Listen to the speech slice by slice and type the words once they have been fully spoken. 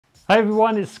Hey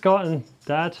everyone, it's Scott and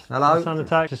Dad. Hello. Sound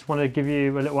Attack. Just want to give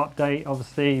you a little update.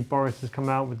 Obviously, Boris has come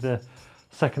out with the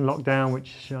second lockdown,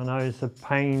 which I know is a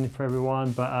pain for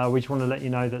everyone, but we just want to let you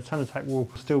know that Sound Attack will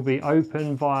still be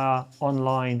open via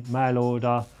online mail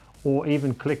order or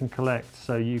even click and collect.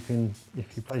 So you can,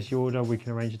 if you place your order, we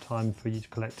can arrange a time for you to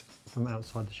collect from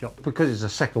outside the shop. Because it's a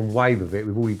second wave of it,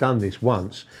 we've already done this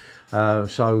once,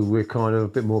 so we're kind of a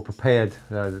bit more prepared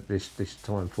this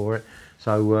time for it.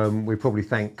 So we probably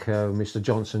thank Mr.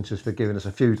 Johnson just for giving us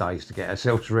a few days to get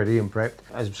ourselves ready and prepped.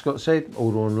 As Scott said,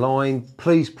 order online.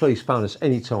 Please phone us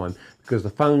anytime, because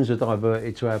the phones are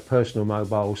diverted to our personal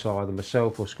mobile, so either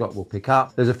myself or Scott will pick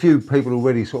up. There's a few people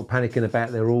already sort of panicking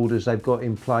about their orders they've got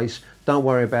in place. Don't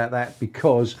worry about that,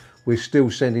 because we're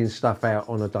still sending stuff out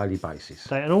on a daily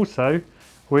basis. And also,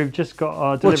 we've just got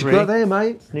our delivery. What you got there,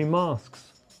 mate? New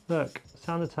masks. Look,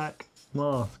 Sound Attack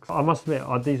masks. I must admit,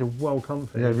 these are well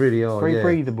comfy. They really are. Very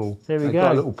breathable. There we go. They've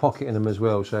got a little pocket in them as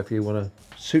well, so if you want to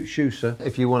shoe,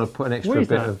 if you want to put an extra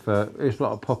bit of, it's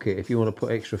like a pocket. If you want to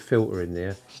put extra filter in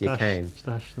there, you can.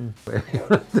 Stash them.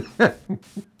 Yes,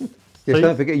 so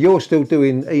don't forget, you're still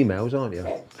doing emails, aren't you?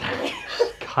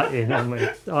 Cut in on me.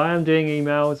 I am doing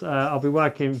emails. I'll be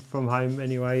working from home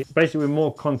anyway. Basically, we're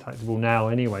more contactable now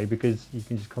anyway, because you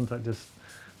can just contact us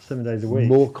 7 days a week.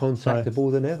 More contactable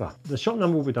than ever. The shop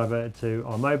number will be diverted to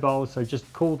our mobile, so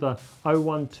just call the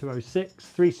 01206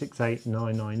 368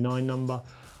 999 number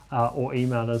or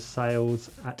email us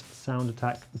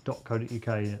sales@soundattack.co.uk.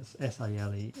 It's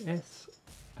SALES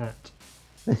at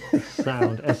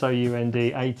sound,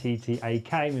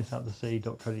 SOUNDATTAK, miss out the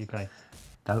C.co.uk.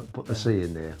 Don't put the C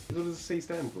in there. What does the C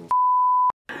stand for?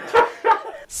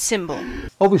 Symbol.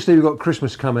 Obviously, we've got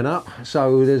Christmas coming up,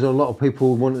 so there's a lot of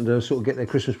people wanting to sort of get their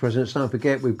Christmas presents. Don't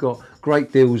forget, we've got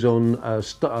great deals on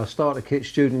starter kits,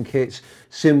 student kits,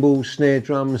 cymbals, snare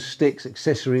drums, sticks,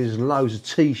 accessories, loads of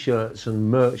t-shirts and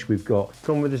merch we've got.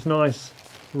 Gone with this nice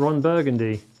Ron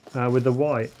Burgundy with the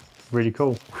white. Really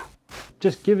cool.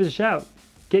 Just give us a shout.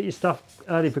 Get your stuff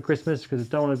early for Christmas, because I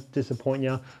don't want to disappoint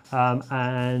you.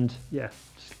 And yeah,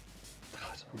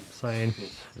 I'm saying,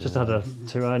 just had 2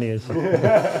 hernias.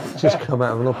 Just come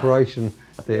out of an operation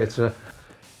theatre.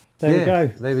 There we go.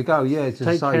 There we go. Yeah, just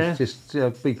Take care. Just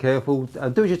be careful.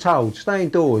 Do as you're told. Stay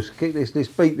indoors. Keep this.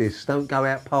 Beat this. Don't go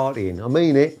out partying. I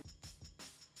mean it.